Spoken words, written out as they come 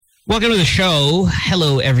Welcome to the show.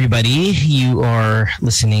 Hello, everybody. You are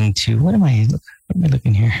listening to... What am I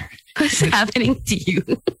looking here? What's happening to you?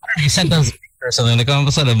 You sent those or something. Like, all of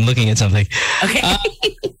a sudden, I'm looking at something. Okay.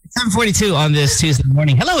 7:42 on this Tuesday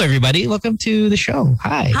morning. Hello, everybody. Welcome to the show.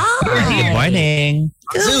 Hi. Hi. Good morning.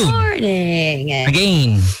 Good Zoom. morning.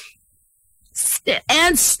 Again.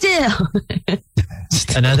 And still.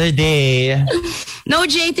 Another day. No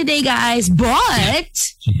Jay today, guys,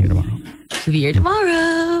 but we'll be here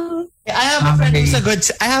tomorrow. I have a friend who's a good.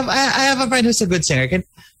 I have a friend who's a good singer.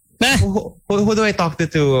 Who do I talk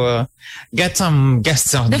to get some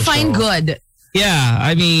guests on Define the show? good. Yeah,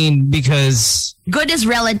 I mean, because... Good is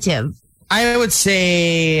relative. I would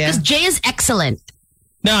say... Because Jay is excellent.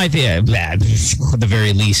 No, I think at the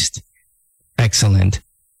very least, excellent.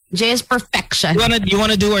 Jay is perfection. You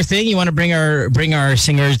want to do our thing? You want to bring our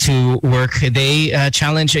singer to work a day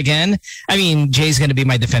challenge again? I mean, Jay's going to be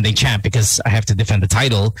my defending champ because I have to defend the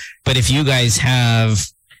title. But if you guys have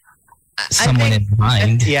someone in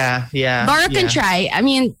mind, yeah. Dora can try. I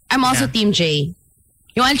mean, I'm also Team Jay.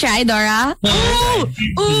 You want to try, Dora?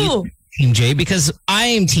 Ooh. Team J, because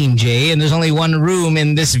I'm Team J, and there's only one room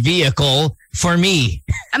in this vehicle for me.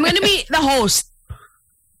 I'm going to be the host.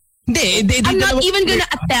 I'm not even going to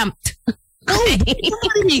attempt.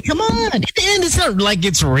 Okay. Come on. At the end, it's not like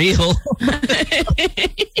it's real.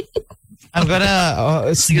 I'm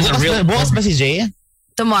gonna... Boss ba si Jay?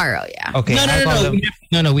 Tomorrow, yeah. Okay.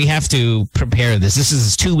 No. We have to prepare this. This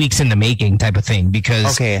is 2 weeks in the making type of thing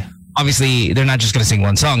because... Okay. Obviously, they're not just going to sing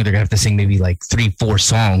one song. They're going to have to sing maybe like 3-4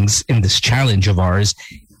 songs in this challenge of ours.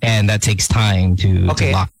 And that takes time to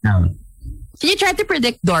lock down. Can you try to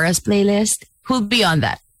predict Dora's playlist? Who'll be on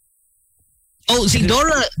that? Oh, see,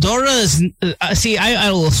 Dora's...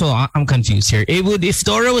 I'm confused here. If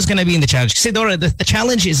Dora was going to be in the challenge... Say, Dora, the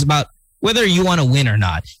challenge is about whether you want to win or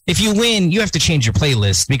not. If you win, you have to change your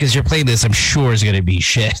playlist because your playlist, I'm sure, is going to be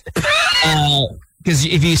shit. Because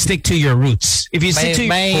if you stick to your roots, if you stick to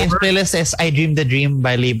my playlist is "I Dream the Dream"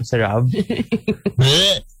 by Liam Sarab.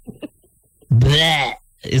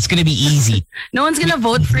 It's gonna be easy. No one's gonna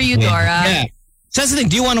vote for you, Dora. Yeah. So that's the thing.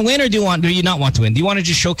 Do you want to win or do you not want to win? Do you want to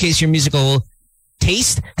just showcase your musical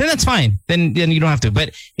taste? Then that's fine. Then you don't have to.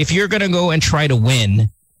 But if you're gonna go and try to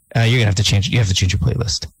win, you're gonna have to change. You have to change your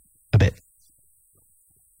playlist a bit.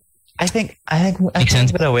 I think I'm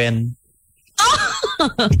gonna win.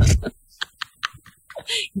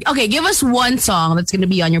 Okay, give us one song that's going to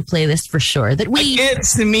be on your playlist for sure that we.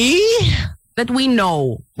 It's me. That we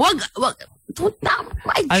know. Well,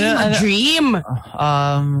 my dream.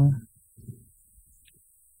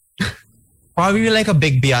 Probably like a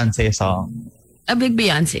big Beyonce song. A big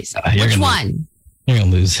Beyonce song. Which one? You're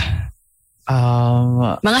gonna lose.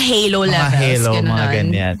 Mga Halo levels. Halo, mga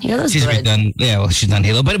ganyan. Halo's she's good. done. Yeah, well, she's done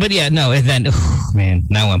Halo, but yeah, no. And then, man,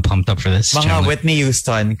 now I'm pumped up for this. Mga challenge. Whitney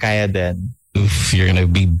Houston, kaya din. Oof, you're gonna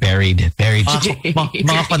be buried.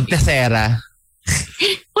 Mga Contesera.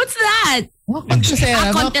 What's that?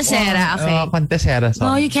 Contesera. Contesera, okay. Contesera song.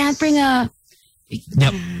 No, you can't bring a...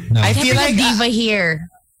 Yep. No. I Can't feel bring like a diva here.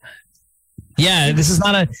 Yeah, this is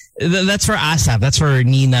not a... That's for ASAP. That's for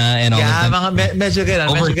Nina and all yeah, of them. medyo ganun.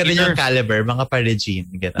 Medyo ganun here. yung caliber. Mga pa-Regine.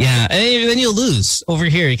 Yeah, and then you'll lose. Over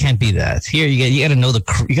here, it can't be that. Here, you gotta know the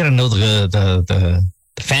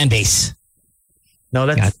fan base. No,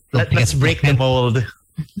 let's break the mold.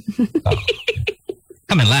 Oh.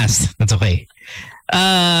 Come in last. That's okay.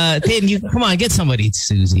 Then come on, get somebody,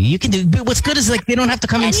 Susie. You can do. But what's good is like they don't have to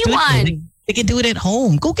come in studio. They can do it at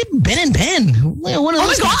home. Go get Ben and Ben. One of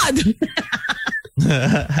those God!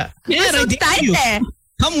 Yeah, so tight.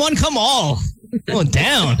 Come one, come all. Going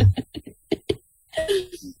down.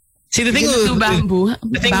 See, the thing with Bamboo.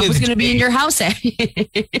 Bamboo's gonna be in your house, eh?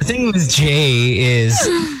 The thing with Jay is,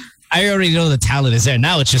 I already know the talent is there.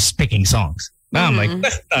 Now it's just picking songs. Now I'm like,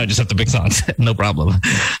 I just have to pick songs. No problem.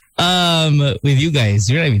 With you guys,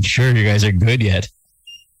 you're not even sure you guys are good yet.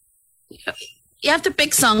 You have to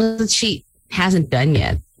pick songs that she hasn't done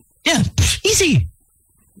yet. Yeah, easy.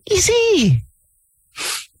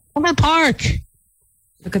 On that park.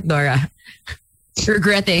 Look at Dora.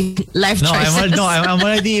 Regretting life choices. I'm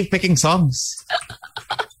already picking songs.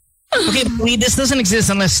 Okay, wait, this doesn't exist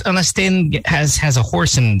unless Tin has a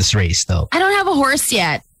horse in this race, though. I don't have a horse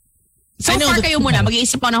yet. So far kayo muna,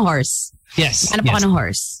 mag-iisip pa ng horse. Yes. Hanap pa ng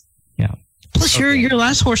horse. Yeah. Plus, your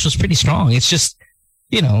last horse was pretty strong. It's just,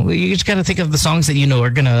 you just got to think of the songs that are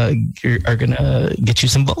gonna get you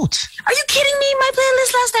some votes. Are you kidding me? My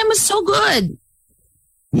playlist last time was so good.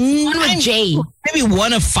 One with Jay. Maybe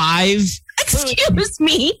 1 of 5. Excuse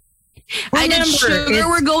me. I did Sugar,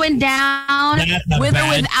 We're Going Down. With or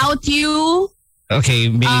Without You. Okay,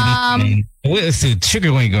 maybe. Dude, Sugar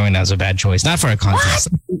going now is a bad choice. Not for a contest.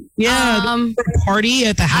 What? Yeah, for a party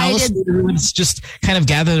at the house, everyone's just kind of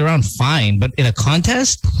gathered around fine. But in a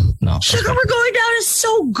contest, no. Sugar We're Going Down is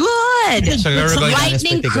so good.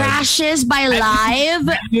 Lightning Crashes by Live.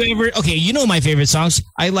 Have you ever? Okay, you know my favorite songs.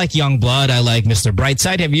 I like Young Blood. I like Mr.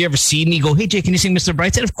 Brightside. Have you ever seen me go, hey, Jay, can you sing Mr.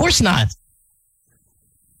 Brightside? Of course not.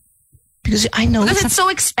 Because I know. Because it's so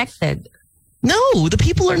expected. No, the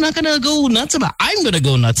people are not going to go nuts about it. I'm going to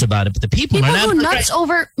go nuts about it, but the people are not. People go nuts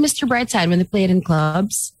over Mr. Brightside when they play it in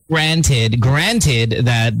clubs. Granted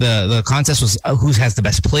that the contest was who has the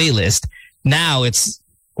best playlist. Now it's,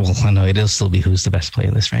 well, I know it'll still be who's the best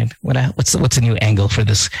playlist, right? What's a new angle for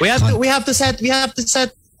this? We have to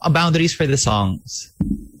set boundaries for the songs.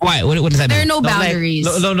 Why? What does that mean? There are no boundaries.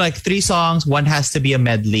 Like 3 songs. One has to be a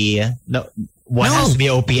medley. One has to be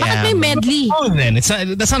OPM. Bakit may medley? Oh, then that's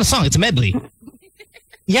not a song. It's a medley.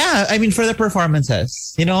 Yeah, I mean for the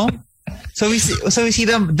performances, you know. So we see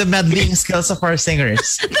the meddling skills of our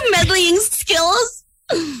singers. The meddling skills?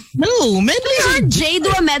 No, medleys. You heard Jay do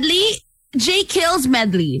a medley? Jay kills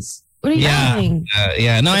medleys. What are you doing?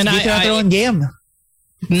 Yeah, no, and I their own game.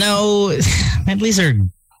 No, medleys are.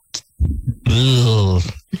 Ugh.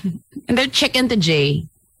 And they're chicken to Jay.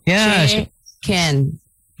 Yeah, chicken.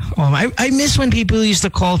 Oh, I miss when people used to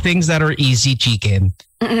call things that are easy chicken.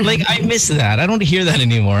 Like, I miss that. I don't hear that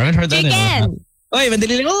anymore. I haven't heard that anymore.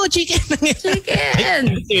 Oh, chicken.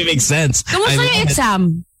 Chicken. It makes sense. Kamusta yung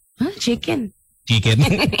exam? Huh? Chicken. Chicken?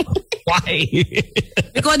 Why?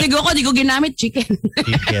 Di ko ginamit chicken.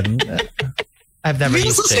 Chicken. I've never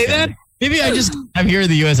used to say that. Maybe I'm here in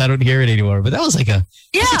the US. I don't hear it anymore. But that was like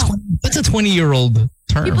that's a 20-year-old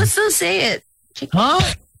term. People still say it. Chicken. Huh?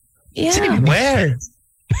 Yeah. Where?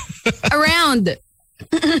 Around.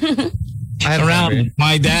 Around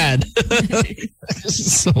my dad.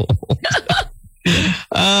 So,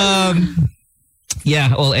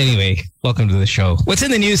 yeah. Well, anyway, welcome to the show. What's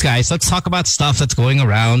in the news, guys? Let's talk about stuff that's going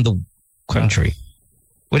around the country.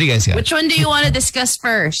 What do you guys got? Which one do you want to discuss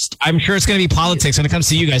first? I'm sure it's going to be politics. When it comes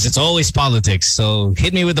to you guys, it's always politics. So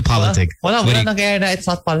hit me with the politics. It's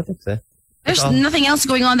not politics. Eh? There's nothing else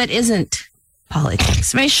going on that isn't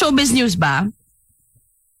politics. May showbiz news ba?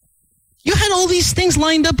 You had all these things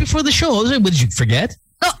lined up before the show. Did you forget?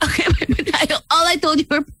 Oh, okay. All I told you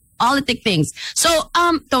were politic things. So,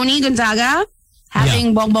 Tony Gonzaga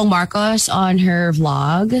having Bongbong Marcos on her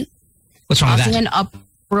vlog. What's wrong with that? Causing an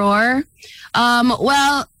uproar.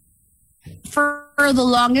 Well, for the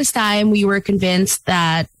longest time, we were convinced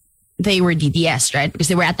that they were DDS, right? Because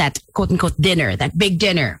they were at that quote-unquote dinner, that big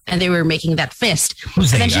dinner, and they were making that fist.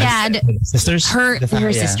 Who's and then she had sisters? her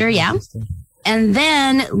sister, yeah. And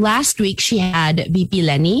then last week she had VP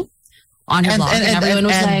Lenny on her vlog, and everyone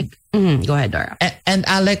was like, go ahead, Dora. And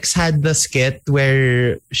Alex had the skit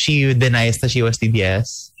where she denies that she was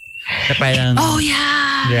DDS. Oh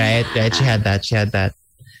yeah. Right. She had that.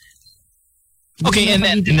 Okay, and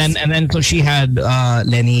then so she had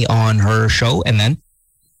Lenny on her show, and then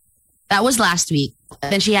that was last week.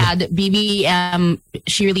 Then she had BBM.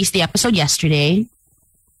 She released the episode yesterday,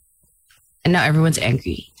 and now everyone's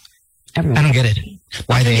angry. I don't get it.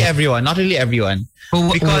 Why not really everyone.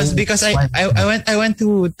 Because I went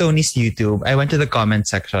to Tony's YouTube. I went to the comment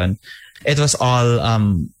section. It was all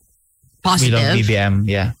positive. We love BBM.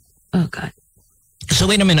 Yeah. Oh God. So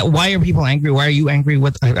wait a minute. Why are people angry? Why are you angry?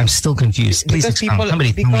 What? I'm still confused. Please explain.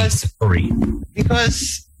 Somebody tell me the story.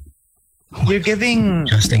 Because you're giving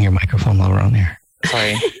adjusting your microphone while we're on there.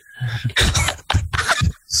 Sorry.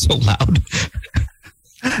 So loud.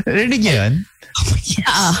 Rinig niyo yun?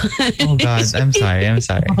 Oh God, I'm sorry. They're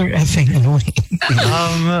effing annoying.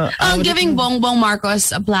 I'm giving Bongbong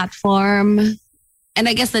Marcos a platform, and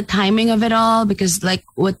I guess the timing of it all, because like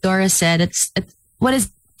what Dora said, it's what is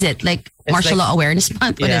it like? It's Martial Law Awareness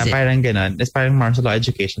Month? What is it? Parang ganun. It's parang Martial Law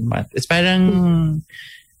Education Month. It's parang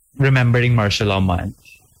remembering Martial Law Month.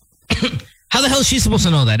 How the hell is she supposed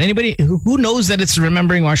to know that? Anybody who knows that it's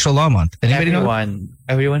remembering Martial Law Month? Anybody know?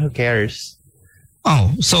 Everyone who cares.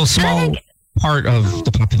 Oh, so small part of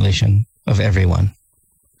the population of everyone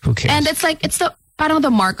who cares. And it's like, it's the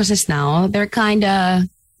Marcoses now. They're trying to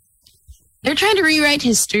rewrite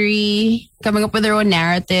history, coming up with their own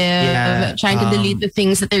narrative, trying to delete the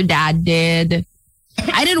things that their dad did.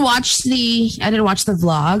 I didn't watch the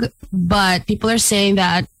vlog, but people are saying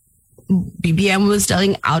that BBM was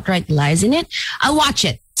telling outright lies in it. I'll watch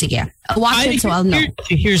it. Again. I'll watch it, so I'll know.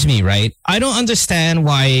 Here's me, right? I don't understand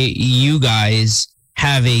why you guys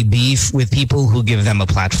have a beef with people who give them a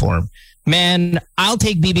platform. Man, I'll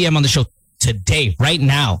take BBM on the show today, right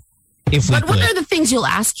now. But what are the things you'll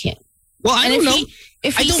ask him? Well, I don't know.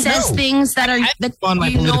 If he says things that are that on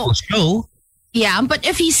my political show. Yeah, but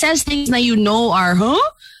if he says things that are, your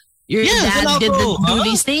dad did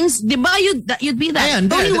these things, diba, you'd be that.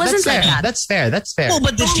 No, he wasn't like that. That's fair. Well,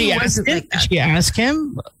 but did she ask him? Did she ask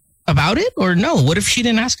him about it or no? What if she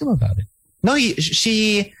didn't ask him about it? No,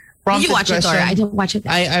 she prompted. Did you watch it, Dora? I didn't watch it.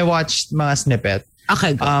 I watched mga snippet.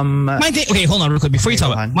 Okay. Okay, hold on real quick before you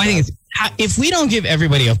talk about it. My thing is, if we don't give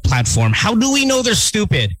everybody a platform, how do we know they're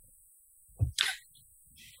stupid?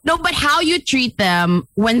 No, but how you treat them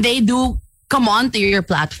when they do come onto your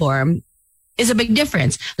platform is a big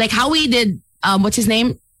difference. Like how we did, what's his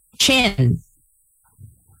name? Chin.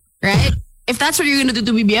 Right? If that's what you're going to do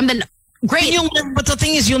to BBM, then great. But the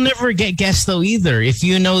thing is, you'll never get guests though either if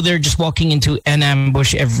you know they're just walking into an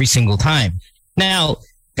ambush every single time. Now,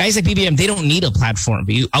 guys like BBM, they don't need a platform.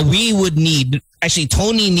 We would need, actually,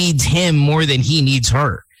 Tony needs him more than he needs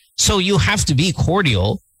her. So you have to be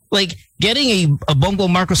cordial. Like, getting a Bongo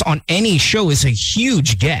Marcos on any show is a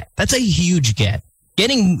huge get. That's a huge get.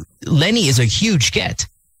 Getting Lenny is a huge get.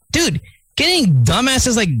 Dude, getting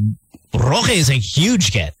dumbasses like Roque is a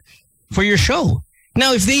huge get for your show.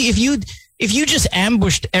 Now, if you just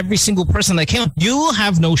ambushed every single person that came, you will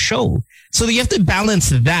have no show. So you have to balance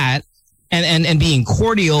that and being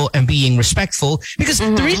cordial and being respectful. Because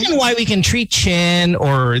the reason why we can treat Chin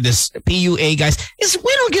or this PUA guys is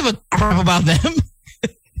we don't give a crap about them.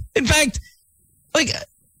 In fact, like,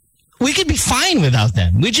 we could be fine without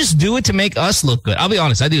them. We just do it to make us look good. I'll be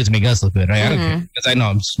honest, I do it to make us look good, right? I don't care because I know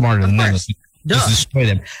I'm smarter than them. Just destroy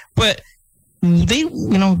them. But we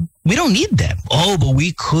don't need them. Oh, but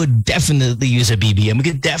we could definitely use a BBM. We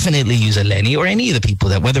could definitely use a Lenny or any of the people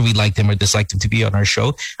that, whether we like them or dislike them, to be on our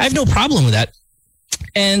show. I have no problem with that.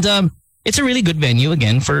 And it's a really good venue,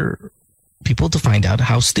 again, for people to find out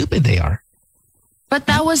how stupid they are. But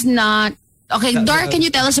that was not... Okay, Dora, can you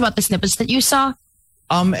tell us about the snippets that you saw?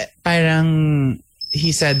 Parang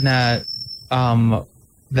he said na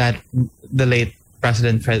that the late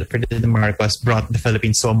President Ferdinand Marcos brought the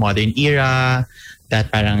Philippines to a modern era.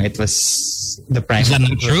 That parang it was the prime. Is that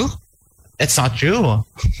not true? It's not true.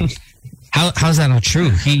 How's that not true?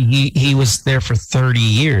 He was there for 30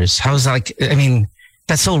 years. How's that like? I mean,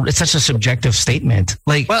 it's such a subjective statement.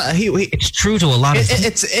 Like, well, it's true to a lot of.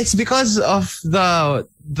 It's because of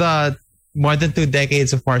the more than 2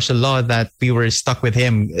 decades of martial law that we were stuck with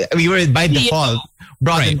him. We were by default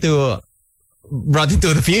brought into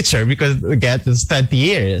the future because again, it's 20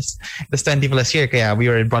 years. It's 20 plus years. Yeah, we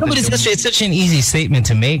were brought. No, but it's such an easy statement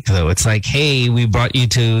to make, though. It's like, hey, we brought you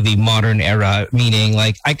to the modern era. Meaning,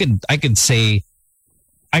 like, I could say,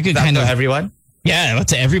 kind of everyone. Yeah,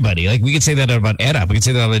 to everybody. Like, we could say that about ERA. We could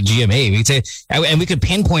say that about GMA. We could say, and we could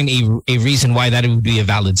pinpoint a reason why that would be a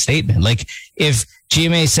valid statement. Like, if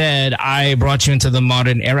GMA said, I brought you into the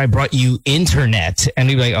modern era, I brought you internet. And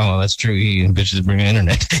we'd be like, oh, that's true. You bitches bring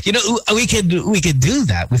internet. You know, we could do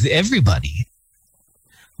that with everybody.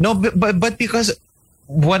 No, but because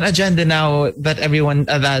one agenda now that everyone,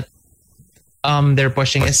 that they're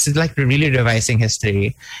pushing is like really revising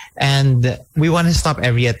history. And we want to stop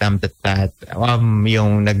every attempt at that.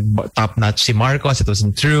 Yung top-notch si Marcos, it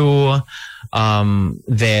wasn't true.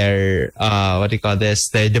 Their what do you call this?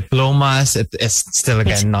 Their diplomas, it is still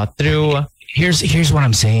again not true. Here's what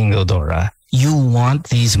I'm saying though, Dora. You want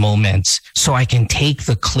these moments so I can take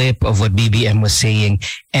the clip of what BBM was saying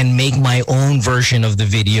and make my own version of the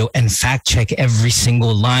video and fact check every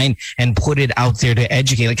single line and put it out there to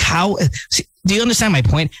educate. Like, how, do you understand my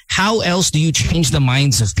point? How else do you change the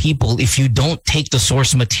minds of people if you don't take the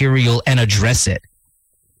source material and address it?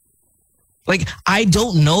 Like, I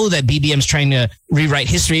don't know that BBM's trying to rewrite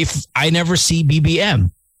history if I never see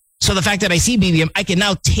BBM. So the fact that I see BBM, I can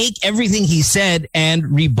now take everything he said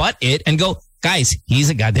and rebut it and go, guys,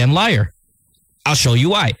 he's a goddamn liar. I'll show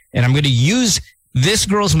you why. And I'm going to use this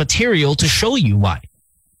girl's material to show you why.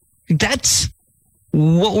 That's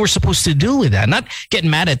what we're supposed to do with that. Not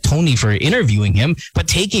getting mad at Tony for interviewing him, but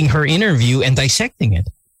taking her interview and dissecting it.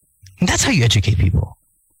 And that's how you educate people.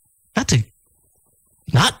 Not to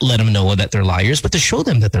not let them know that they're liars, but to show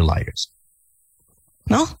them that they're liars.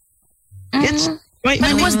 No? It's... Right.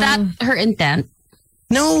 But was that her intent?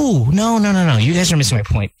 No. You guys are missing my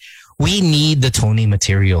point. We need the Tony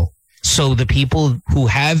material. So the people who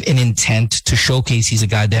have an intent to showcase he's a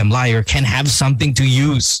goddamn liar can have something to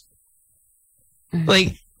use.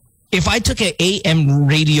 Like, if I took an AM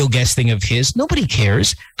radio guesting of his, nobody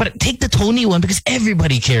cares. But take the Tony one because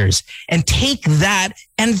everybody cares. And take that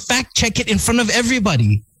and fact check it in front of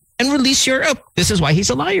everybody. And release your, this is why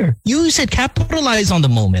he's a liar. Use it, capitalize on the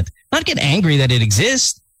moment. Not get angry that it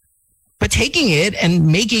exists, but taking it and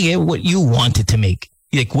making it what you want it to make.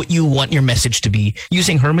 like what you want your message to be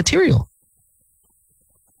using her material.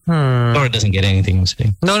 Or it doesn't get anything I'm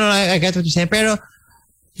saying. No, I get what you're saying. Pero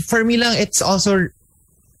for me lang, it's also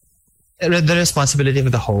the responsibility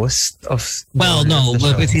of the host of. Well, no,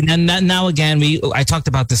 but see, now again, I talked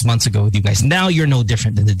about this months ago with you guys. Now you're no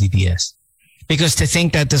different than the DDS, because to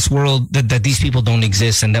think that this world that these people don't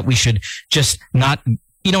exist and that we should just not,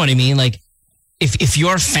 you know what I mean? Like, if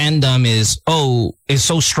your fandom is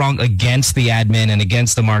so strong against the admin and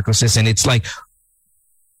against the Marcoses, and it's like,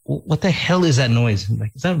 what the hell is that noise?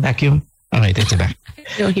 Like, is that a vacuum? All right, it's a vacuum.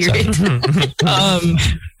 I don't hear it.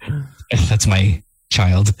 That's my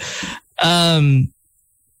child.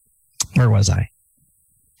 Where was I?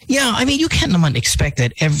 Yeah, I mean, you can't expect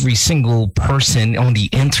that every single person on the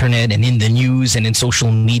internet and in the news and in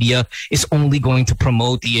social media is only going to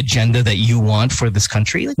promote the agenda that you want for this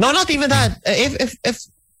country. Like, no, not even that. If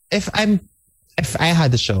I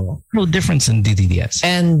had the show, no difference in DDS,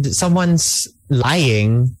 and someone's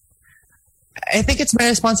lying, I think it's my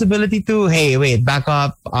responsibility to, hey, wait, back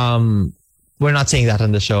up. We're not saying that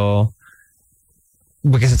on the show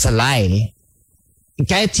because it's a lie.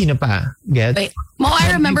 Kahit sino pa. Get? Wait,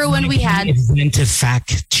 I remember when we had... to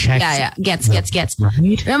fact check. Yeah. Gets.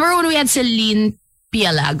 Right? Remember when we had Celine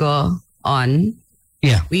Pialago on?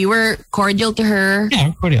 Yeah. We were cordial to her.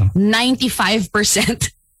 Yeah, cordial.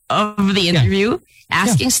 95% of the interview.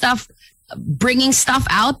 Asking stuff, bringing stuff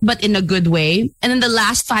out, but in a good way. And then the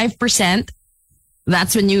last 5%,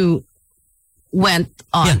 that's when you went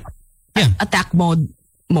on attack mode.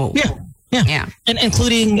 Yeah. And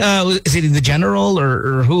including, is it the general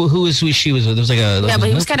or who she was with? It was like but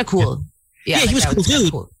he was kind of cool. Yeah, he was cool too.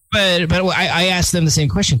 Cool. But I asked them the same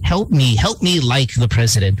question. Help me like the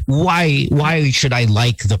president. Why should I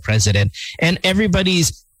like the president? And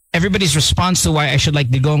everybody's response to why I should like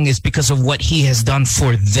Digong is because of what he has done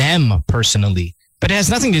for them personally. But it has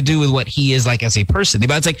nothing to do with what he is like as a person.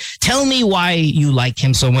 But it's like, tell me why you like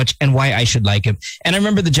him so much and why I should like him. And I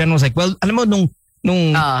remember the general was like, well, alam mo, nung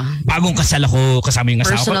bagong kasal ako, kasama yung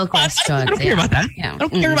asawa. Personal questions. I don't care about that. Yeah. I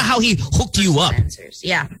don't care about how he hooked you up. Answers.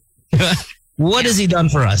 Yeah. What has he done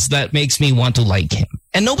for us that makes me want to like him?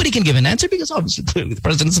 And nobody can give an answer because obviously clearly the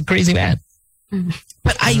president's a crazy man.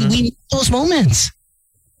 But we need those moments.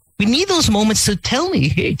 We need those moments to tell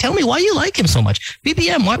me why you like him so much.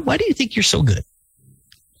 BBM, why do you think you're so good?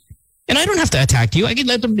 And I don't have to attack you. I can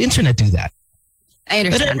let the internet do that. I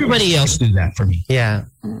understand. Let everybody else do that for me. Yeah.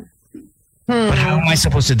 But how am I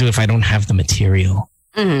supposed to do it if I don't have the material?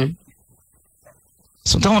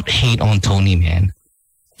 So don't hate on Tony, man.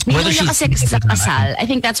 Whether she's sa kasal, I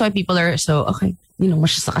think that's why people are so, okay, mo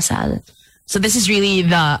siya sa kasal. So this is really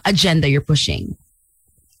the agenda you're pushing.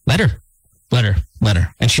 Let her.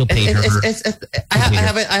 And she'll pay her. I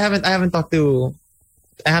haven't talked on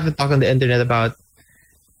the internet about.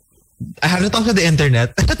 I haven't talked to the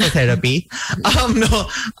internet the therapy.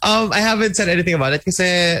 I haven't said anything about it because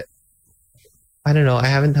I don't know. I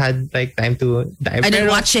haven't had time to dive. I didn't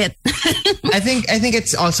watch it. I think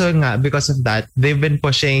it's also because of that. They've been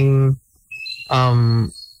pushing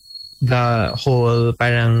the whole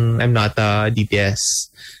parang I'm not a DPS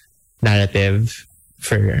narrative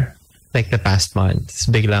for the past months.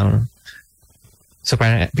 Biglang. So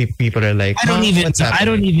people are like, I don't even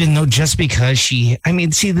know. Just because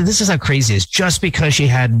this is how crazy it is. Just because she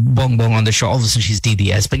had Bongbong on the show, all of a sudden she's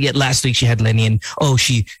DDS. But yet last week she had Lenny and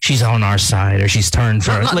she's on our side or she's turned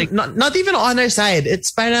for not even on our side.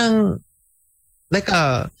 It's parang like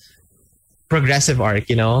a progressive arc,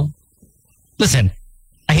 Listen,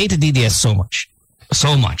 I hate the DDS so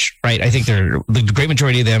much, right? I think the great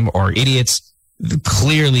majority of them are idiots.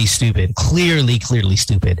 Clearly stupid.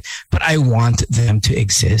 But I want them to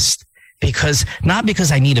exist not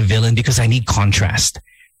because I need a villain, because I need contrast.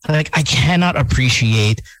 I cannot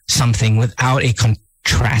appreciate something without a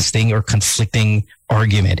contrasting or conflicting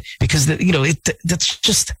argument because that's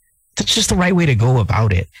just the right way to go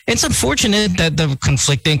about it. It's unfortunate that the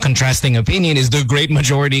conflicting, contrasting opinion is the great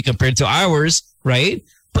majority compared to ours, right?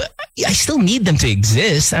 But I still need them to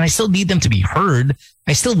exist and I still need them to be heard.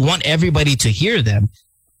 I still want everybody to hear them.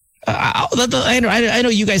 I know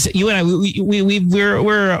you guys, you and I,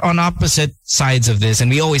 we're on opposite sides of this and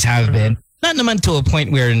we always have been. Not naman to a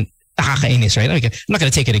point where nakakainis, right? Okay, I'm not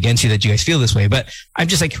going to take it against you that you guys feel this way, but I'm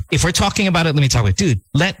just like, if we're talking about it, let me talk about it. Dude,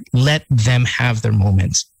 let them have their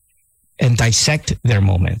moments and dissect their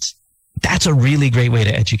moments. That's a really great way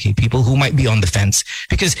to educate people who might be on the fence.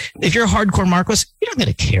 Because if you're hardcore Marcos, you're not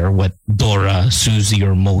going to care what Dora, Susie,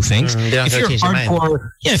 or Mo thinks. If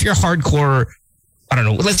you're hardcore, I don't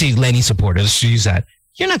know, let's say Lenny supporters, let's use that.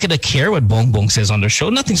 you're not going to care what Bongbong says on the show.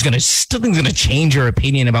 Nothing's going to change your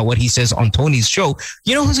opinion about what he says on Tony's show.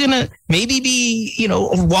 You know who's going to maybe be,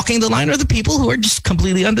 walking the line are the people who are just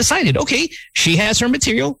completely undecided. Okay, she has her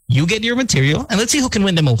material. You get your material. And let's see who can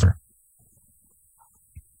win them over.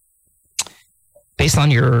 Based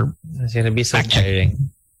on your... It's going to be so tiring.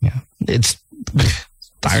 Yeah, it's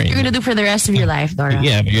tiring. What you're going to do for the rest of your life, Dora.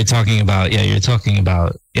 Yeah, but you're talking about,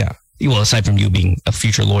 well, aside from you being a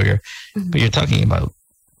future lawyer, but you're talking about,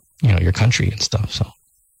 your country and stuff. So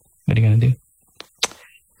what are you going to do?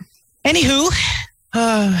 Anywho.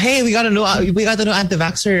 Hey, we got a new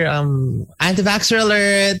anti-vaxxer. Anti-vaxxer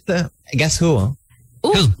alert. Guess who?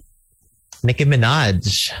 Ooh. Who? Nicki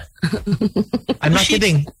Minaj. I'm not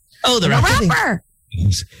kidding. Oh, the rapper.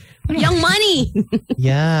 Young Money.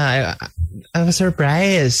 Yeah, I was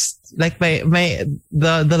surprised. Like the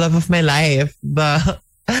love of my life. How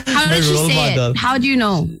did she say model. It? How do you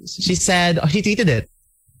know? She said, she tweeted it.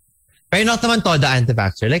 Pero not naman todo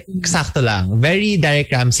anti-vaxxer. Like, sakto lang. Very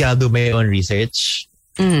Derek Ramsey, I'll do my own research.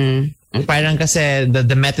 Parang kasi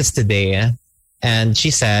the Met is today. And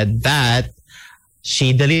she said that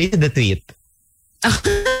she deleted the tweet.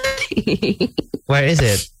 Where is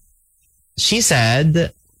it? She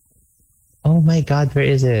said, oh my God, where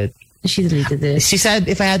is it? She deleted this. She said,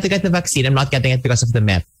 if I had to get the vaccine, I'm not getting it because of the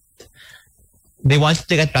Met. They want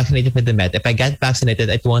to get vaccinated for the Met. If I get vaccinated,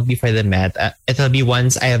 it won't be for the Met. It'll be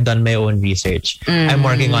once I have done my own research. I'm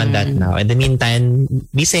working on that now. In the meantime,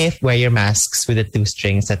 be safe. Wear your masks with the 2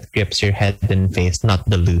 strings that grips your head and face, not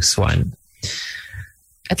the loose one.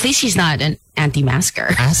 At least she's not an anti-masker.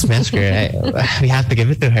 Masker. We have to give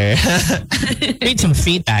it to her. Read some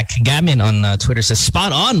feedback. Gamin on Twitter says,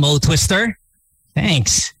 spot on, Mo Twister.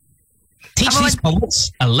 Thanks. Teach these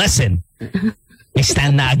poets a lesson. May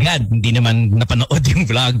stand na agad. Hindi naman napanood yung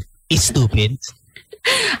vlog. Is stupid.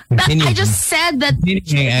 I just said that the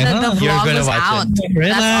vlog was out.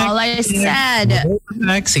 That's all I said.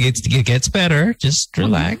 Relax. It gets better. Just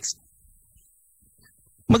relax.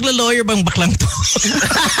 Magla-lawyer bang baklang to?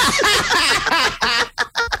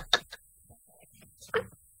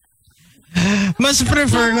 Mas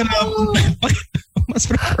prefer ko na. Mas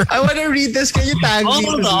prefer. I want to read this. Can you tag me?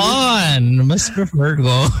 Hold on. Mas prefer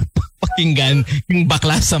ko. Pakinggan yung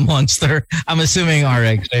bakla sa Monster. I'm assuming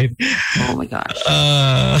RX, right? Oh my gosh.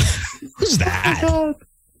 Who's that?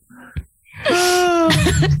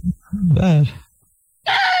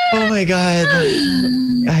 Oh my God.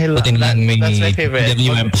 I love that. That's my favorite.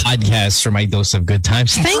 WM podcast for my dose of good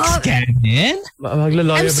times. Thanks, Gavin.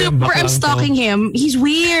 I'm stalking him. He's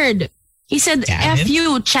weird. He said, F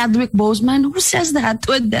you, Chadwick Boseman. Who says that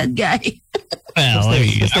to a dead guy? Well,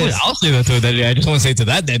 I'll say that to a dead guy. I just want to say to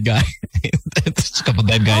that dead guy. There's a couple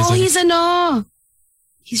dead guys. Oh,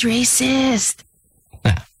 he's racist.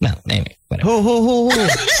 No, anyway, whatever. Ho.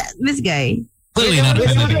 This guy. Clearly not a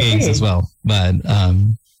fan of the gays as well. But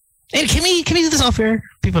hey, can we do this off air?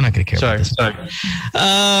 People are not going to care about this. Sorry.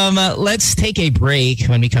 Let's take a break.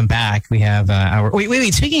 When we come back, we have our...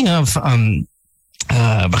 Wait. Speaking of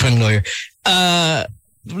baklang lawyer,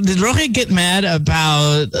 did Roque get mad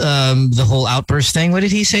about the whole outburst thing? What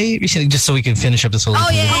did he say? Just so we can finish up this whole... Oh,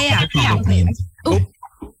 yeah.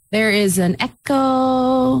 There is an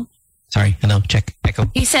echo. Sorry, hello, check. Echo.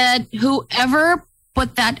 He said whoever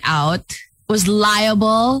put that out was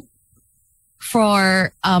liable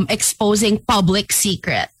for exposing public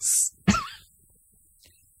secrets.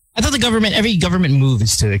 I thought every government move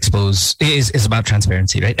is to expose, is about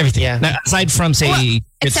transparency, right? Everything. Yeah. Now, aside from, say,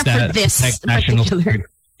 except for this national security.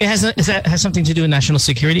 It has something to do with national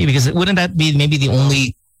security, because wouldn't that be maybe the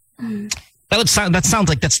only... That sounds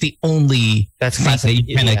like that's the only thing that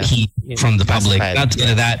you kind of keep from the public. Not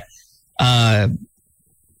that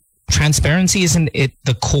transparency, isn't it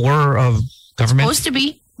the core of government? Supposed to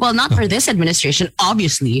be. Well, not for this administration,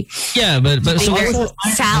 obviously. Yeah, but so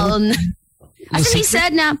as he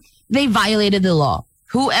said, now they violated the law.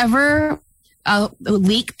 Whoever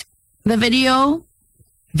leaked the video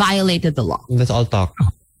violated the law. That's all talk.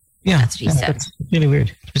 Yeah, that's what he said. That's really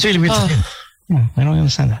weird. It's really weird. Yeah, I don't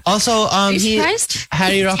understand that. Also,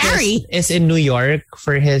 Harry Roque is in New York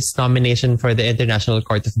for his nomination for the International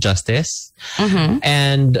Court of Justice,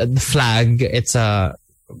 and the flag. It's a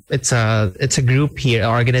group here, an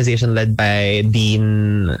organization led by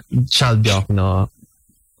Dean Chalbiocno.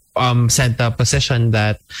 Sent a position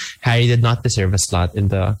that Harry did not deserve a slot in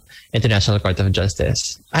the International Court of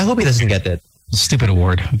Justice. I hope he doesn't get it. Stupid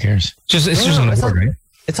award. Who cares? It's just an award, right?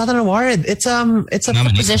 It's not an award. It's a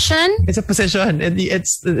position. It's a position.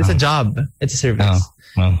 It's a job. It's a service. Oh,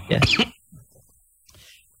 well. Yeah.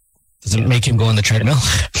 Does it make him go on the treadmill?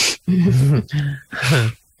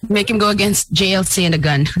 Make him go against JLC and a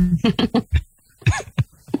gun.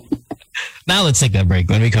 Now let's take that break.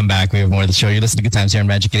 When we come back, we have more of the show. You're listening to Good Times here on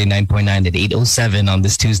Magic 89.9 at 8:07 on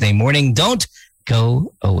this Tuesday morning. Don't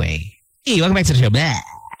go away. Hey, welcome back to the show. Blah.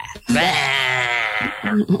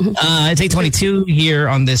 It's 8:22 here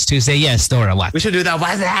on this Tuesday. Yes, Dora, what? We should do that.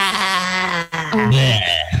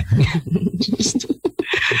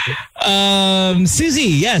 Susie,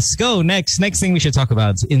 yes, go. Next thing we should talk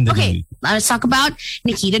about in the news. Let's talk about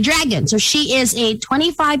Nikita Dragon. So she is a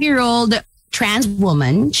 25-year-old trans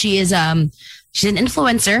woman. She is she's an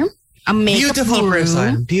influencer, a makeup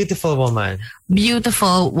guru. Beautiful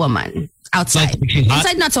woman outside.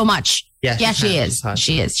 Inside, not so much. Yeah, she is.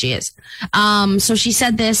 She is. So she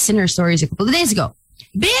said this in her stories a couple of days ago.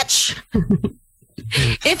 Bitch,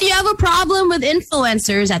 if you have a problem with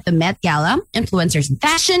influencers at the Met Gala, influencers in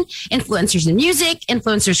fashion, influencers in music,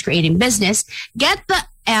 influencers creating business, get the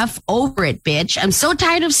F over it, bitch. I'm so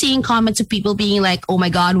tired of seeing comments of people being like, oh my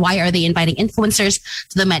God, why are they inviting influencers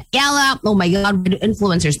to the Met Gala? Oh my God, why do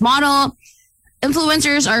influencers model?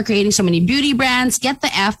 Influencers are creating so many beauty brands. Get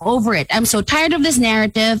the F over it. I'm so tired of this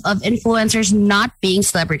narrative of influencers not being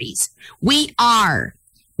celebrities. We are,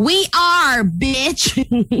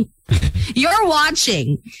 bitch. You're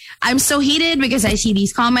watching. I'm so heated because I see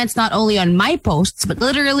these comments not only on my posts, but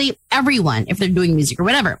literally everyone, if they're doing music or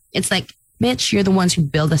whatever. It's like, bitch, you're the ones who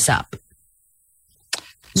build us up.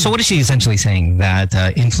 So what is she essentially saying? That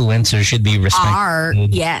influencers should be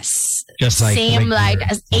respected? Yes. Just like same like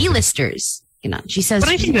as A-listers. You know, she says.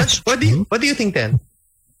 But I think that's what do you think then?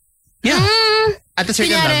 Yeah. At a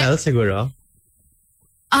certain level, siguro.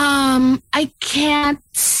 I can't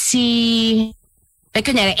see. Like,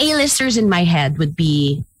 A-listers in my head would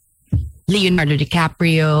be Leonardo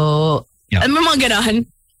DiCaprio. Mga ganon.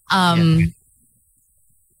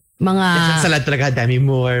 Mga... Salad talaga, Demi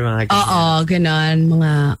Moore, mga ganon. Ganon.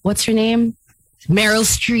 Mga... What's her name? Meryl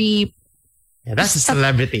Streep. Yeah, that's a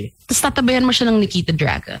celebrity. Tapos tatabayan mo siya ng Nikita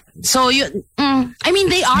Dragon. So, I mean,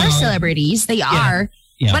 they are celebrities. They are.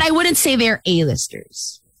 Yeah. But I wouldn't say they're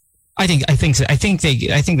A-listers. I think so. I think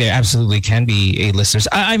they absolutely can be A-listers.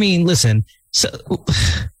 I mean, listen... So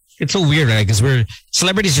it's so weird, right? Because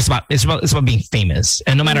celebrities it's about being famous,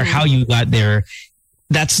 and no matter how you got there,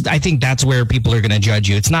 I think that's where people are going to judge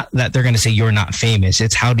you. It's not that they're going to say you're not famous.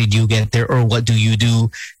 It's how did you get there, or what do you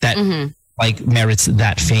do that like merits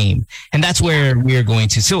that fame, and that's where we're going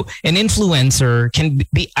to. So an influencer can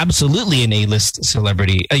be absolutely an A-list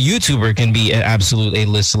celebrity. A YouTuber can be an absolute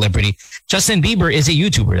A-list celebrity. Justin Bieber is a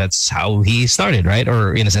YouTuber. That's how he started, right?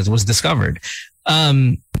 Or in a sense, was discovered.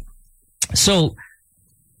 So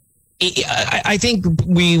I think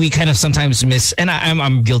we kind of sometimes miss, and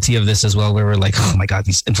I'm guilty of this as well, where we're like, oh my God,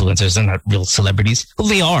 these influencers, they're not real celebrities. Well,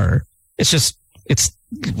 they are. It's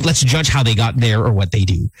let's judge how they got there or what they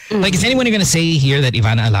do. Like, is anyone going to say here that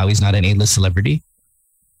Ivana Alawi is not an A-list celebrity?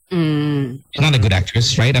 She's not a good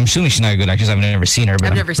actress, right? I'm assuming she's not a good actress. I've never seen her, but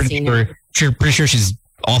I've never seen her. Pretty sure she's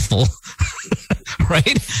awful,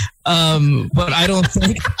 right? But I don't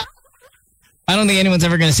think anyone's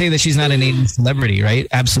ever going to say that she's not an A-list celebrity, right?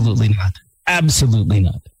 Absolutely not. Absolutely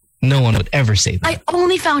not. No one would ever say that. I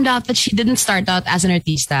only found out that she didn't start out as an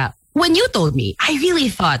artista when you told me. I really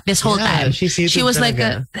thought this whole time she was like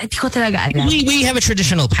we have a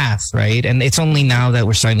traditional path, right? And it's only now that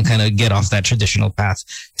we're starting to kind of get off that traditional path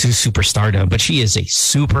to superstardom. But she is a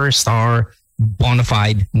superstar, bona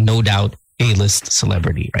fide, no doubt A-list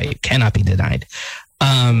celebrity, right? Cannot be denied.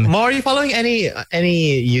 Mo, are you following any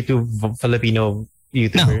YouTube Filipino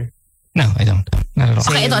YouTuber? No, I don't. Not at all.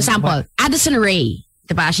 Okay, ito sample. Addison Rae.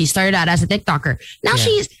 Diba? She started out as a TikToker. Now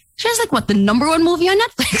she has like what, the #1 movie on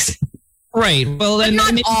Netflix? Right. Well, but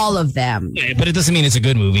not all of them. Yeah, but it doesn't mean it's a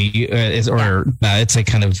good movie, it's a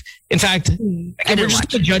kind of. In fact, we're just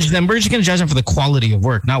going to judge them. We're just going to judge them for the quality of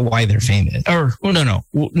work, not why they're famous. Or no,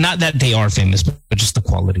 not that they are famous, but just the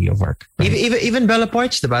quality of work. Right? Even Bella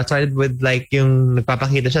Poarch, diba? Started with like yung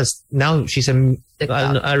nagpapakita siya. Now she's a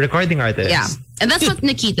recording artist. Yeah, and that's what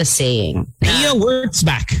Nikita's saying. Mia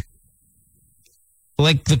Wurtzbach,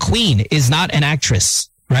 like the Queen, is not an actress.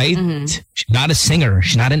 Right? She's not a singer.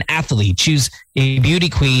 She's not an athlete. She's a beauty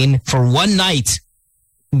queen for one night,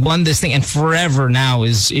 won this thing, and forever now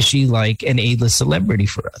is she like an A-list celebrity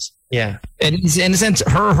for us. Yeah. And in a sense,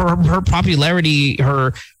 her popularity,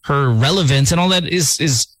 her relevance and all that is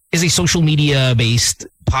a social media based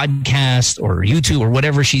podcast or YouTube or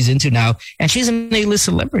whatever she's into now. And she's an A-list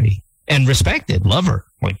celebrity and respected, love her,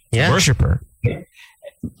 worship her.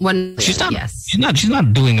 She's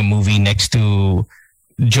not doing a movie next to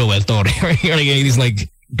Joel Torre or these like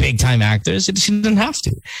big time actors. She doesn't have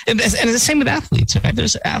to. And it's the same with athletes, right?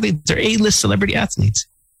 There's athletes, they're A-list celebrity athletes.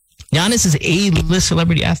 Giannis is A-list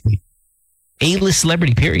celebrity athlete. A-list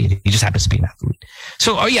celebrity, period. He just happens to be an athlete.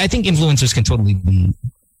 So, I think influencers can totally be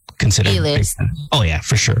considered. A-list. Oh, yeah,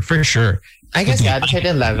 for sure. For sure. I guess at a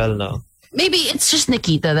certain level, no. Maybe it's just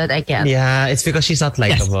Nikita that I can't. Yeah, it's because she's not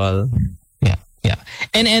likable. Yes. Yeah.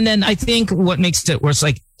 And then I think what makes it worse,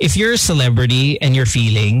 like, if you're a celebrity and you're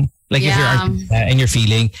feeling, like if you're artista and you're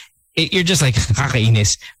feeling, you're just like,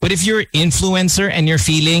 nakakainis. But if you're influencer and you're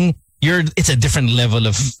feeling, it's a different level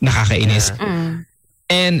of nakakainis. Mm.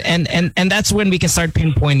 And that's when we can start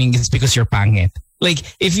pinpointing it's because you're pangit. Like,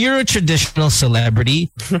 if you're a traditional celebrity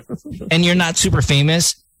and you're not super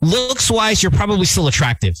famous, looks-wise, you're probably still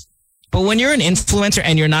attractive. But when you're an influencer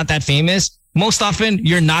and you're not that famous, most often,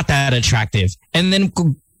 you're not that attractive. And then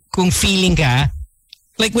kung feeling ka,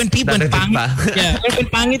 like when when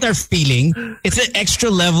pangit are feeling, it's an extra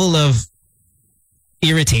level of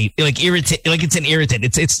irritate. Like it's an irritant.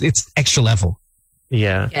 It's extra level.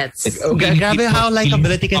 Yeah. Grabe how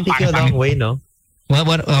likability can take you a long way, no?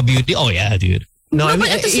 What beauty? Oh yeah, dude. No, I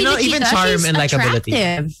mean, even charm and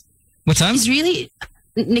likability. What's that? He's really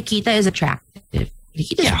Nikita is attractive.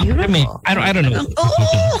 Nikita's beautiful. I mean, I don't know.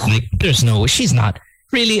 Oh. Like, there's no, she's not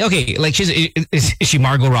really okay. Like, is she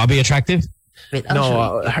Margot Robbie attractive? Wait,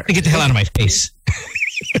 no, get the hell out of my face.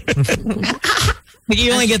 Like,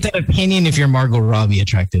 you only get that opinion if you're Margot Robbie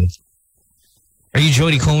attractive. Are you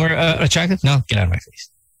Jodie Comer attractive? No, get out of my face.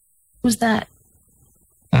 Who's that?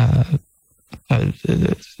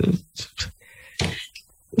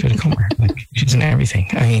 Jodie Comer. Like, she's in everything.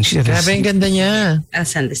 I mean, she's grabe ang ganda niya. I'll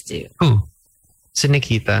send this to you. Who? Si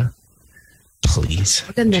Nikita. Please.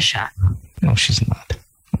 Maganda siya. No, she's not.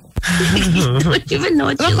 You don't even know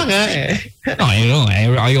what she looks like. No, I know.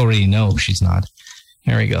 I already know she's not.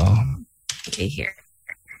 Here we go. Okay, here.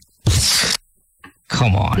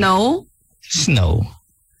 Come on. No? No.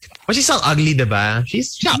 But she's not ugly, diba?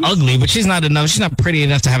 She's not ugly, but she's not enough. She's not pretty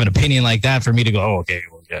enough to have an opinion like that for me to go, oh, okay.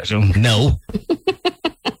 Well, yeah, so no.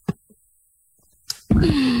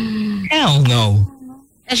 Hell no.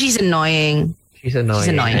 And she's annoying. She's annoying. She's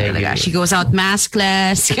annoying talaga. She goes out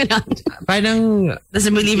maskless. Parang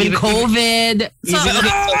doesn't believe in COVID.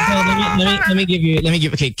 Let me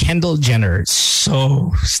give. Okay, Kendall Jenner,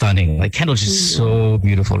 so stunning. Like, Kendall's just so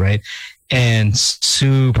beautiful, right? And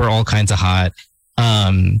super all kinds of hot.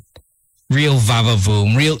 Real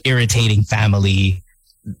vavavoom, real irritating family.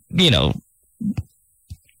 You know,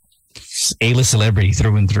 A-list celebrity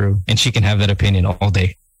through and through, and she can have that opinion all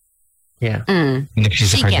day. Yeah, and if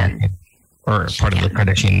she's a Kardashian or part of the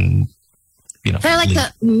Kardashian, you know, they're like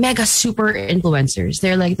the mega super influencers.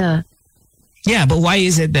 They're like the but why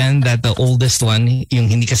is it then that the oldest one, yung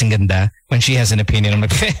hindi kasing ganda, when she has an opinion, I'm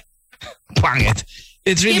like, pangit.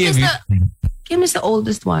 It's really Kim is the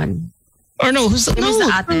oldest one. Or no, who's the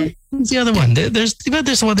ate? Who's the other one?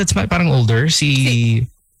 There's one that's parang older.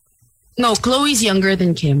 No, Chloe's younger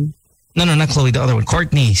than Kim. No, not Chloe. The other one,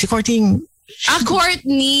 Courtney. Courtney.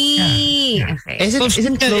 Courtney. Yeah. Okay.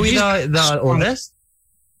 Isn't Chloe the oldest?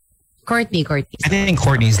 Courtney. I think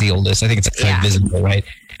Courtney's the oldest. I think it's visible, right?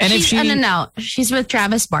 And she's with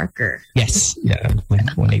Travis Barker. Yes. Yeah.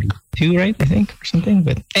 182, right? I think, or something.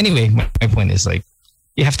 But anyway, my point is, like,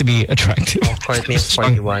 you have to be attractive. Courtney is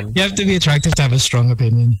 41. You have to be attractive to have a strong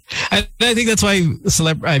opinion. I think that's why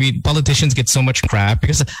politicians get so much crap,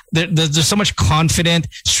 because there's so much confident,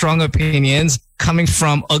 strong opinions coming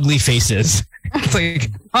from ugly faces. It's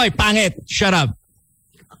like, "Oy, pangit, shut up."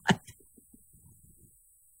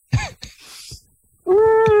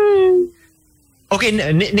 Okay,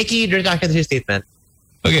 Nikki retracted his statement.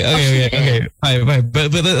 Okay. Fine.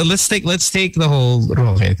 But let's take the whole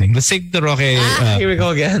Roque thing. Let's take the Roque. Here we go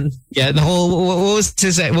again. Yeah, the whole what was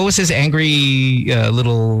his angry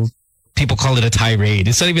little. People call it a tirade.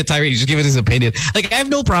 It's not even a tirade. He's just giving his opinion. Like, I have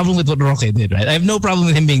no problem with what Roque did, right? I have no problem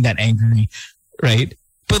with him being that angry, right?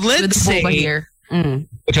 But let's say here.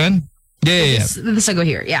 Which one? Yeah. The sago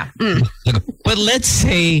here, yeah. But let's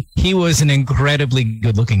say he was an incredibly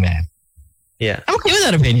good-looking man. Yeah, I'm okay with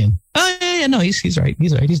that opinion. Oh yeah, no, he's right.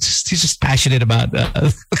 He's right. He's just passionate about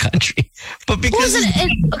the country. But because can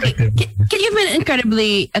you be an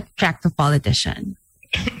incredibly attractive politician?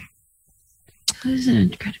 Who's an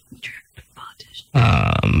incredibly attractive politician?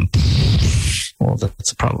 Well,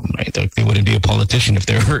 that's a problem, right? They wouldn't be a politician if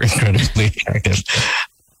they were incredibly attractive.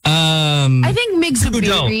 I think Mig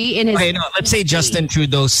Zubiri in his. Okay, no, let's say Justin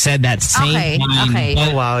Trudeau said that same line. Okay.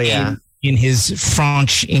 Oh wow, yeah. In his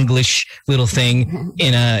French English little thing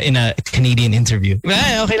in a Canadian interview.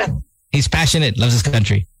 Okay lang. He's passionate, loves his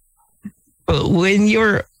country. But when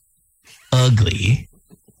you're ugly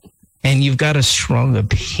and you've got a strong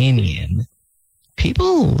opinion,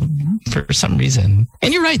 people, for some reason,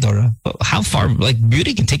 and you're right, Dora, how far, like,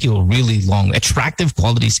 beauty can take you a really long, attractive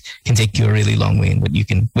qualities can take you a really long way in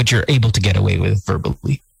what you're able to get away with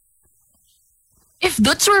verbally. If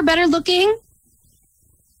Dutz were better looking,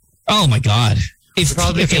 oh my God. If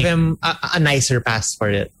probably give him a nicer pass for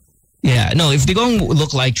it. Yeah, no, if they go and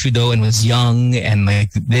look like Trudeau and was young and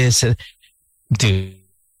like this, dude.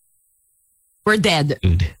 We're dead.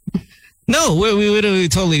 Dude. No, we would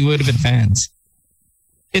have been fans.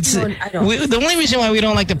 It's the only reason why we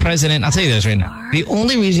don't like the president. I'll tell you this right now. The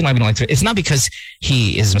only reason why we don't like it's not because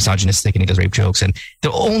he is misogynistic and he does rape jokes. And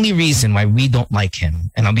the only reason why we don't like him,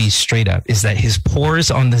 and I'll be straight up, is that his pores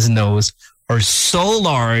on his nose are so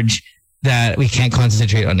large that we can't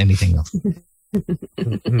concentrate on anything else.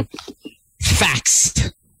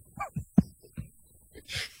 Facts.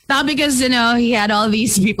 Not because, he had all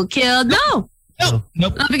these people killed. No.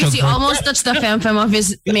 Nope. Not because he almost touched the femme of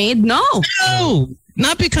his maid. No. No.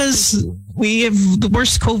 Not because we have the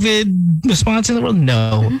worst COVID response in the world.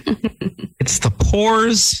 No. It's the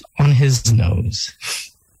pores on his nose.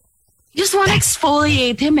 You just want to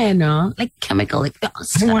exfoliate him, no? Like chemical. Like, I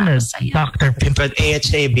want a Dr. Pimple. But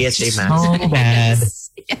AHA, BHA mask. So bad. Yes.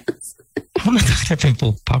 I want a Dr.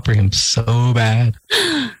 Pimple popper him so bad.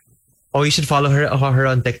 Oh, you should follow her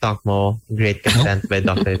on TikTok mo. Great content by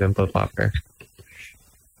Dr. Pimple Popper.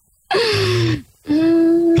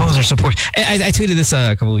 Those are support. I tweeted this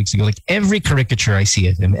a couple of weeks ago. Like every caricature I see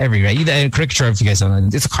of him, a caricature, if you guys don't know,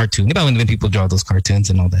 it's a cartoon. You know when people draw those cartoons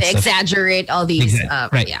and all that. They exaggerate all these.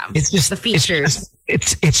 Right. Yeah. It's just the features.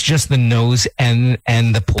 It's just the nose and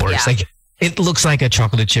the pores. Yeah. Like it looks like a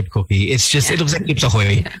chocolate chip cookie. It's just it looks like Chips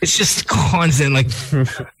Ahoy. It's just constant. Like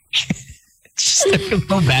it's just I feel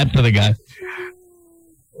so bad for the guy.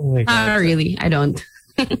 Oh my God. Really, I don't.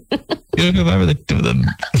 You don't remember the two of them.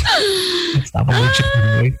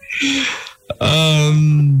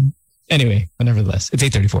 Anyway, but nevertheless, it's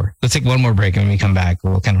 8:34. Let's take one more break, and when we come back,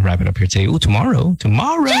 we'll kind of wrap it up here today. Tomorrow.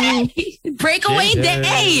 Yay! Breakaway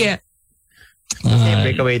day.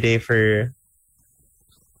 Breakaway day for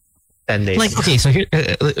 10 days. Like, okay, so here,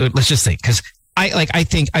 let's just say, because I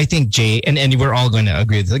think Jay, and we're all going to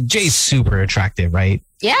agree, like Jay's super attractive, right?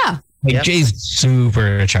 Yeah. Like Jay's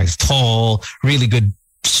super attractive, tall, really good,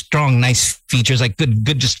 strong, nice features, like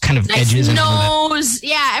good, just kind of nice edges. Nose,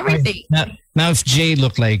 yeah, everything. Now, if Jay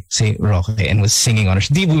looked like, say, Roque and was singing on our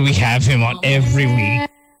show, would we have him on every week?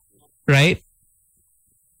 Right?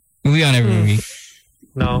 Would we on every week?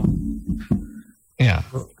 No. Yeah.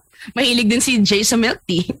 Mahilig din si Jay sa milk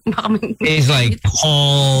tea. He's like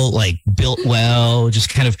tall, like built well, just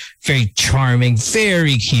kind of very charming,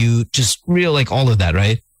 very cute, just real, like all of that,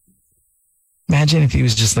 right? Imagine if he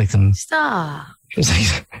was just like some. Stop. She was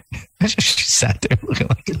like, she sat there looking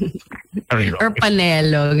like. Or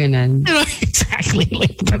Panelo, ganun. Exactly,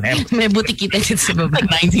 like Panelo. May butikita din sa baba. Like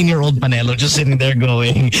 19-year-old Panelo just sitting there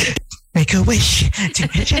going, make a wish.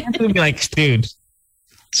 I'd be like, dude,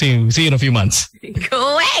 see you in a few months.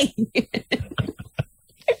 Go away.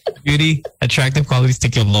 Beauty, attractive qualities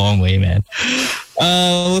take you a long way, man.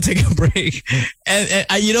 We'll take a break.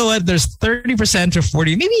 And you know what? There's 30% or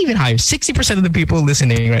 40, maybe even higher, 60% of the people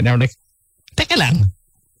listening right now are like, teka lang,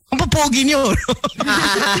 ang papogi nyo.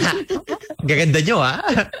 Gaganda nyo,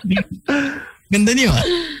 Ganda nyo,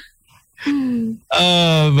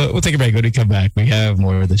 but we'll take a break. When we come back, we have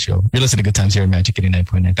more of the show. You're listening to Good Times here on Magic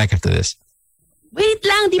 89.9. Back after this. Wait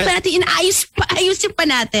lang, di pa natin ayusin pa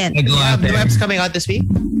natin. The web's coming out this week?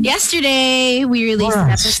 Yesterday, we released an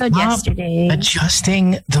episode yesterday.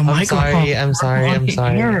 Adjusting the microphone. I'm sorry. It's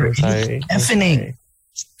deafening.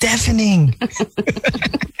 Deafening.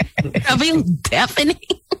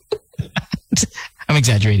 I'm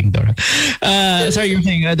exaggerating, Dora. Sorry, you were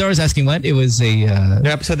saying, Dora's asking what? It was a... New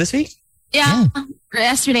episode this week? Yeah.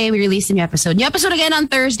 Yesterday, we released a new episode. New episode again on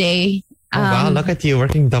Thursday. Oh, wow, look at you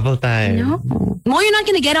working double time. No. Mo, you're not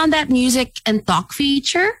going to get on that music and talk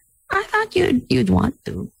feature? I thought you'd want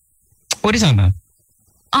to. What are you talking about?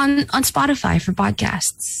 On Spotify for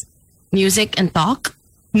podcasts. Music and talk?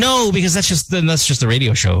 No, because that's just the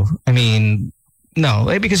radio show. I mean, no,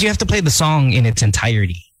 because you have to play the song in its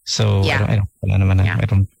entirety. So yeah. I don't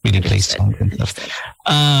really play songs and stuff.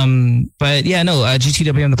 But yeah, no,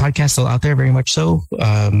 GTW on the podcast still out there, very much so.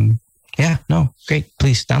 Yeah, no, great.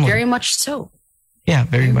 Please download. Very much so. Yeah,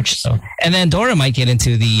 very much so. And then Dora might get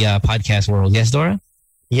into the podcast world. Yes, Dora?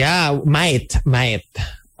 Yeah, might.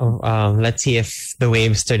 Let's see if the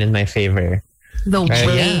waves turn in my favor. The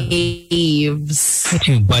waves. What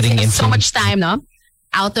you butting into? So much time, no?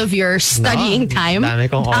 Out of your studying time. Dami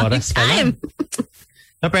kong oras time.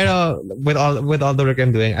 No, pero with all the work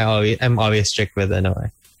I'm doing, I'm always strict with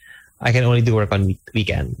I can only do work on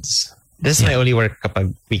weekends. This is my only work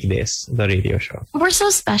kapag weekdays, the radio show. We're so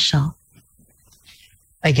special.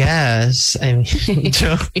 I guess. I mean,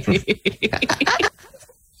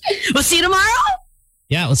 we'll see you tomorrow.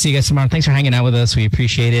 Yeah, we'll see you guys tomorrow. Thanks for hanging out with us. We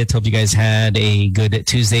appreciate it. Hope you guys had a good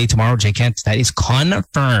Tuesday. Tomorrow, J. Kent, that is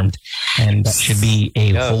confirmed. And that should be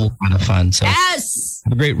a whole lot of fun. So yes.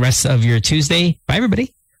 Have a great rest of your Tuesday. Bye,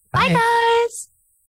 everybody. Bye, guys.